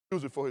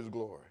use it for his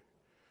glory.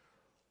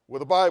 Where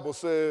the Bible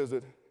says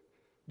that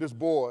this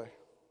boy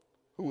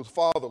who was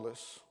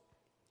fatherless,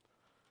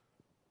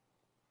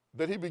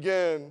 that he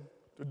began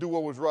to do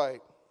what was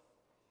right.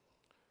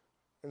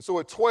 And so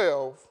at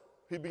 12,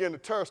 he began to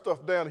tear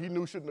stuff down he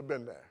knew shouldn't have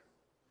been there.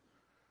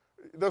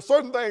 There's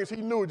certain things he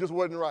knew just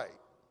wasn't right.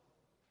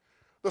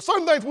 There's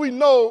certain things we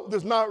know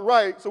that's not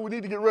right, so we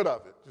need to get rid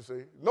of it, you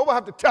see. Nobody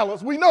have to tell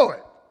us, we know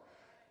it.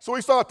 So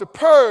he started to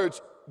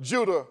purge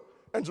Judah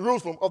and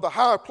Jerusalem of the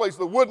high places,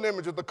 the wooden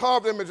images, the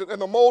carved images,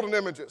 and the molten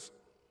images.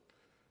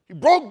 He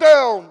broke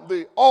down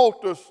the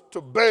altars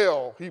to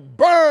Baal. He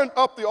burned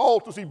up the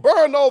altars. He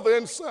burned all the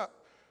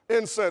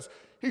incense.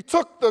 He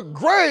took the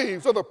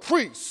graves of the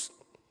priests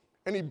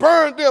and he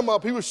burned them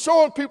up. He was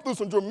showing people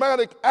through some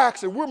dramatic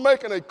action. We're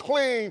making a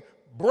clean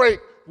break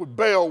with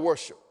Baal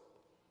worship.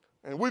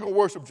 And we're going to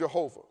worship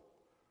Jehovah,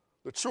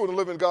 the true and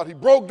living God. He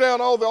broke down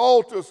all the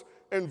altars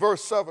in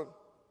verse 7.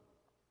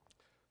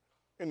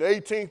 In the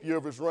 18th year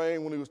of his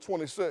reign, when he was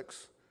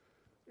 26,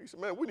 he said,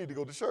 man, we need to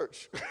go to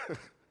church.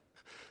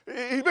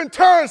 He's been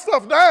tearing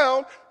stuff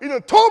down. He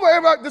done tore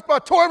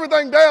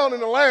everything down in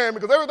the land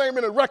because everything had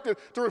been erected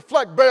to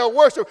reflect Baal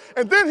worship.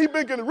 And then he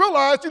began to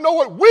realize, you know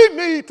what, we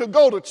need to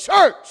go to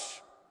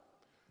church.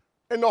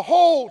 And the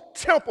whole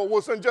temple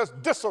was in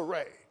just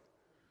disarray.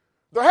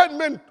 There hadn't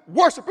been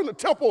worship in the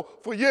temple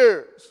for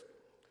years.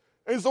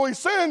 And so he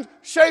sends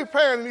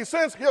Shaphan and he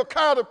sends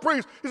Hilkiah the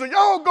priest. He said,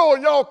 y'all go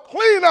and y'all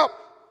clean up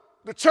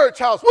the church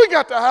house. We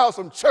got to have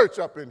some church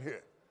up in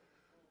here.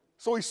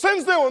 So he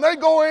sends them and they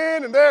go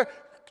in and they're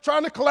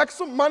trying to collect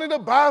some money to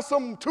buy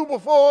some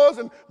 2x4s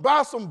and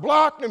buy some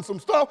block and some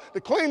stuff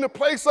to clean the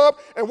place up.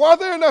 And while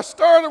they're in there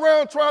stirring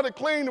around trying to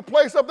clean the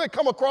place up, they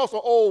come across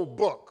an old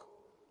book.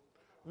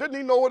 Didn't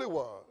even know what it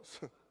was.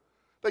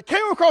 They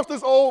came across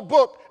this old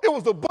book. It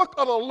was the book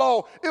of the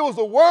law. It was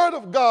the word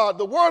of God.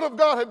 The word of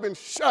God had been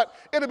shut.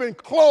 It had been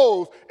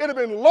closed. It had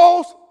been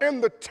lost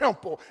in the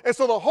temple. And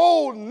so the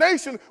whole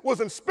nation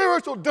was in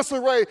spiritual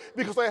disarray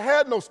because they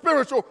had no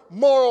spiritual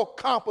moral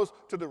compass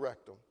to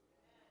direct them.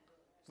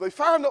 So they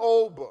find the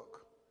old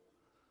book.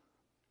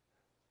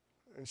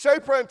 And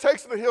Shaphan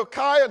takes it to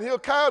Hilkiah, and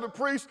Hilkiah the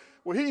priest,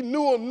 well, he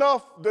knew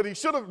enough that he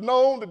should have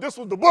known that this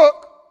was the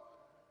book.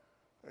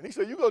 And he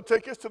said, you're going to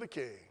take this to the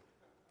king.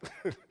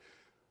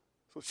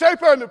 So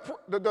Shaphan,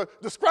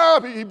 the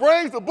scribe, he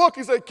brings the book.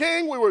 He said,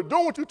 King, we were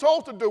doing what you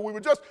told us to do. We were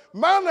just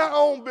minding our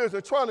own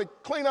business, trying to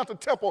clean out the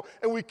temple.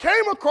 And we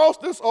came across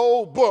this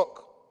old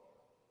book.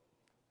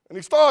 And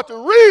he started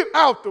to read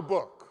out the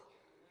book.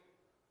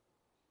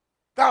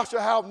 Thou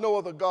shalt have no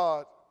other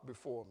God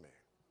before me.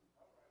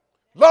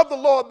 Love the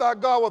Lord thy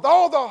God with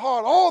all thy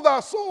heart, all thy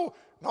soul,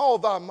 and all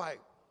thy might.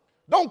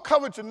 Don't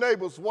covet your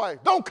neighbor's wife.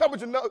 Don't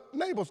covet your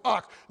neighbor's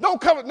ox. Don't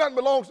covet nothing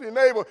belongs to your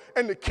neighbor.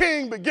 And the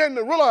king began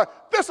to realize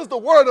this is the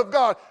word of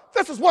God.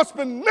 This is what's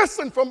been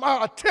missing from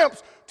our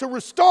attempts to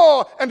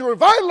restore and to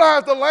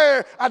revitalize the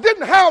land. I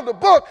didn't have the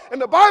book.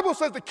 And the Bible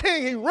says the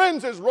king, he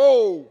rends his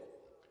robe.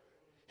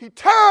 He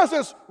tears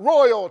his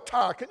royal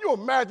attire. Can you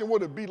imagine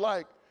what it'd be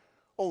like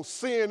on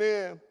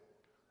CNN,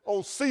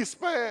 on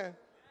C-SPAN,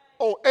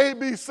 on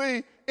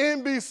ABC,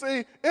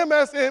 NBC,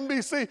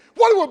 MSNBC,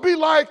 what it would be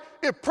like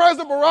if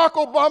President Barack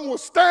Obama would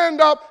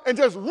stand up and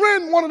just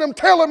rend one of them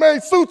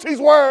tailor-made suits he's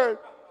wearing.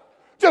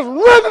 Just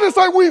rend it and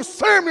say, we've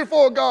sinned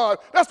before God.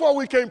 That's why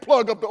we can't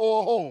plug up the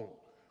oil home.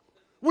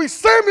 We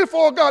sin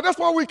before God. That's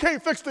why we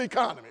can't fix the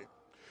economy.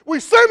 We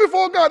sin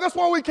before God. That's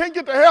why we can't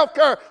get the health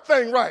care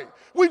thing right.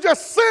 We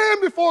just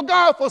sinned before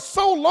God for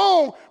so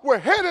long, we're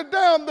headed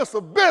down this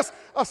abyss,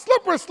 a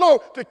slippery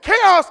slope to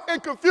chaos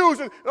and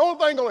confusion. The only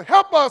thing going to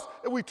help us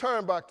is we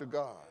turn back to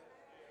God.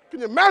 Can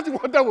you imagine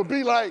what that would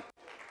be like?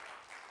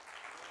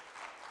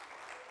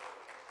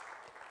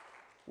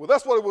 Well,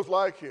 that's what it was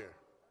like here.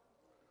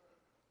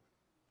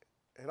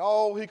 And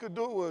all he could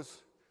do was,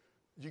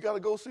 you got to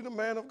go see the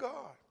man of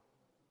God.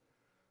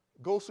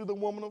 Go see the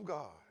woman of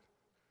God.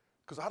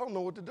 Because I don't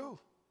know what to do.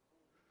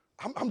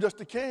 I'm just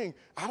the king.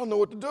 I don't know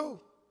what to do.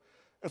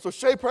 And so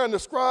Shaphan the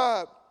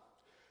scribe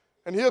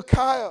and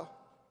Hilkiah,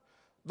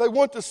 they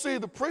went to see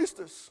the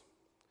priestess.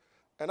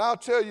 And I'll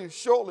tell you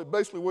shortly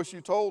basically what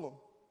she told them.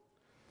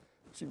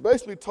 She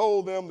basically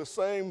told them the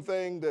same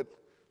thing that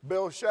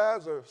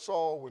Belshazzar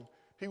saw when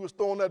he was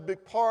throwing that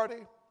big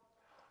party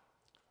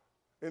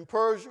in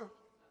Persia.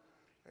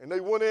 And they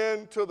went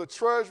into the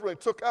treasury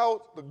and took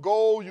out the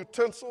gold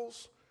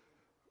utensils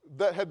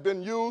that had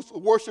been used to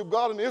worship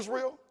God in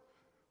Israel.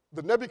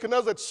 The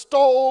Nebuchadnezzar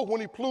stole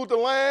when he plowed the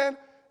land,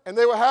 and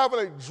they were having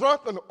a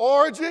drunken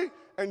orgy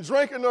and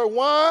drinking their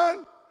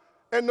wine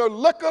and their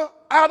liquor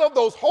out of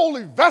those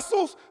holy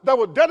vessels that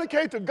were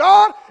dedicated to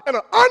God, and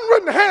an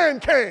unwritten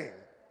hand came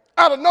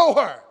out of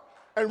nowhere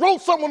and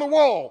wrote something on the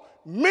wall.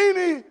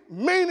 Meanie,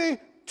 meanie,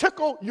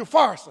 tickle you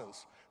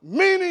farsons.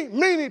 Meanie,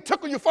 meanie,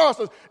 tickle you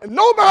farsons. And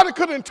nobody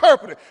could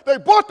interpret it. They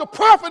brought the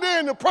prophet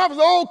in, the prophet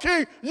said, oh,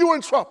 king, you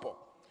in trouble.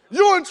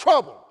 You're in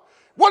trouble.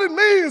 What it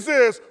means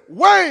is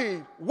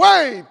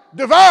weighed,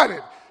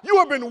 divided. You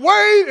have been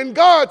weighed in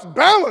God's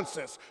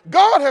balances.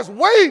 God has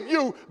weighed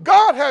you.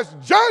 God has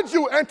judged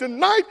you. And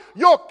tonight,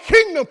 your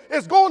kingdom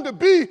is going to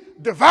be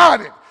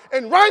divided.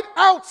 And right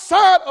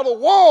outside of the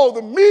wall,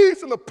 the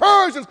Medes and the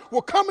Persians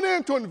were coming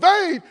in to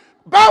invade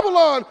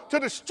Babylon, to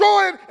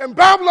destroy it, and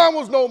Babylon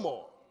was no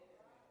more.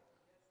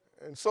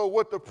 And so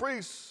what the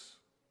priest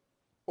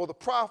or the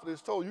prophet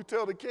is told, you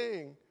tell the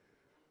king,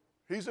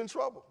 he's in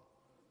trouble.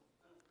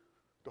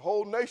 The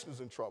whole nation is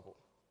in trouble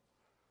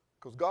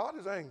because God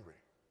is angry.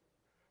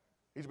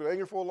 He's been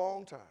angry for a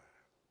long time.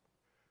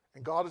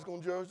 And God is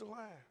going to judge the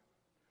land.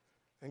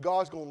 And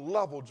God's going to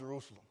level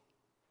Jerusalem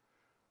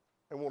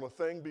and won't a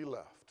thing be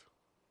left.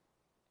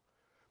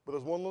 But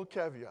there's one little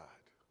caveat.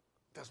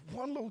 There's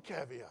one little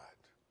caveat.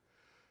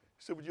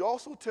 He said, but you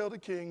also tell the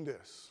king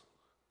this.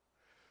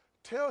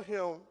 Tell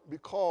him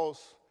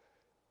because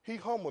he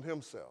humbled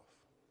himself.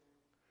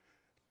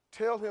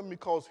 Tell him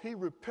because he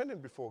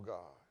repented before God.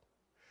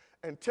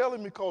 And tell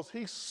him because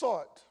he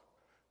sought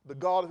the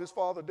God of his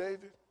father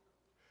David,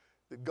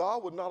 that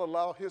God would not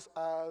allow his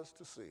eyes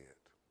to see it.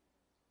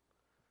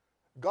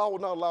 God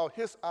would not allow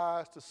his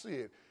eyes to see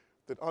it,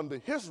 that under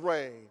his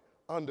reign,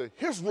 under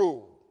his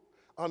rule,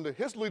 under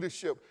his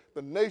leadership,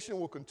 the nation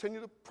will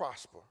continue to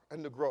prosper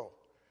and to grow.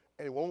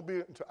 And it won't be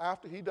until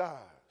after he dies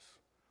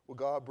will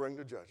God bring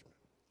the judgment.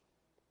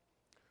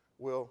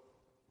 Well,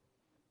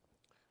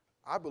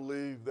 I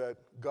believe that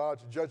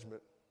God's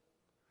judgment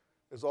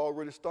has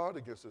already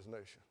started against this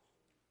nation.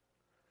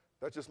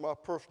 That's just my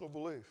personal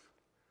belief.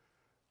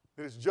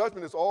 His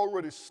judgment has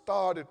already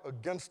started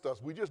against us.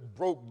 We just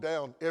broke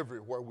down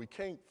everywhere. We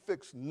can't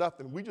fix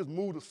nothing. We just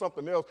moved to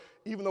something else,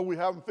 even though we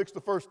haven't fixed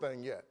the first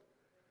thing yet.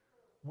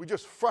 We're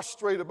just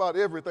frustrated about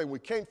everything. We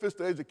can't fix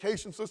the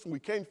education system. We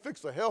can't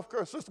fix the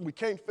healthcare system. We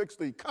can't fix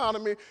the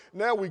economy.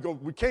 Now we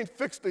can't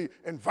fix the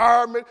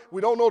environment.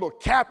 We don't know to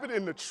cap it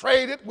and to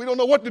trade it. We don't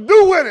know what to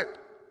do with it.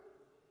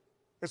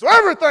 And so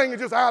everything is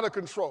just out of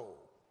control.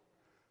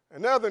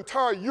 And now the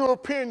entire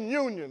European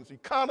Union's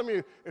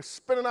economy is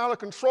spinning out of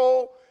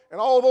control. And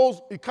all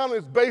those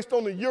economies based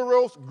on the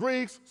euros,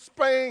 Greece,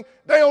 Spain,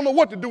 they don't know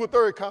what to do with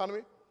their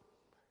economy.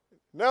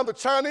 Now the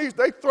Chinese,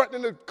 they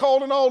threatening to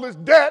call in all this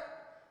debt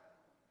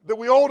that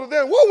we owe to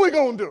them. What are we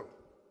going to do?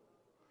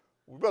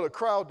 We better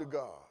crowd to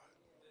God.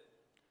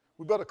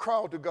 We better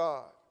crowd to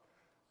God.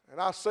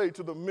 And I say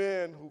to the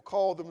men who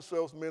call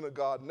themselves men of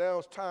God, now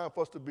it's time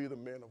for us to be the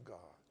men of God.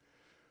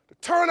 To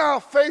turn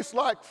our face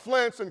like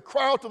flints and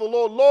cry out to the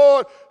Lord,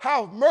 Lord,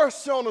 have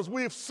mercy on us.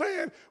 We have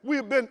sinned. We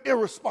have been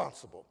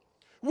irresponsible.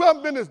 We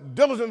haven't been as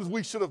diligent as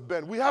we should have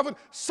been. We haven't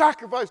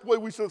sacrificed the way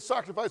we should have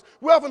sacrificed.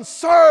 We haven't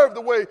served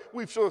the way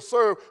we should have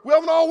served. We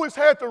haven't always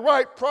had the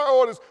right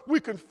priorities. We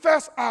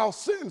confess our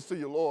sins to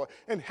you, Lord,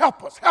 and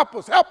help us, help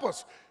us, help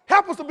us.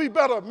 Help us to be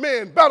better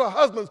men, better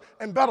husbands,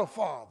 and better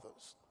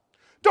fathers.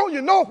 Don't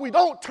you know if we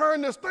don't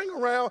turn this thing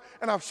around,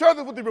 and I've shared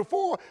this with you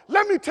before,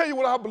 let me tell you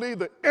what I believe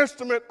the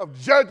instrument of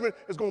judgment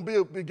is going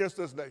to be against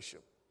this nation.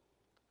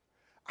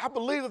 I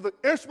believe that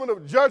the instrument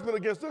of judgment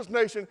against this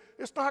nation,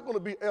 it's not going to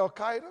be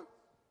Al-Qaeda.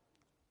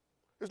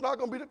 It's not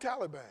going to be the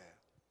Taliban.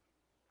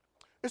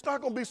 It's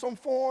not going to be some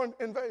foreign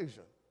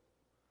invasion.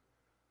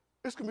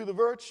 It's going to be the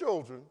very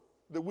children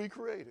that we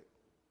created.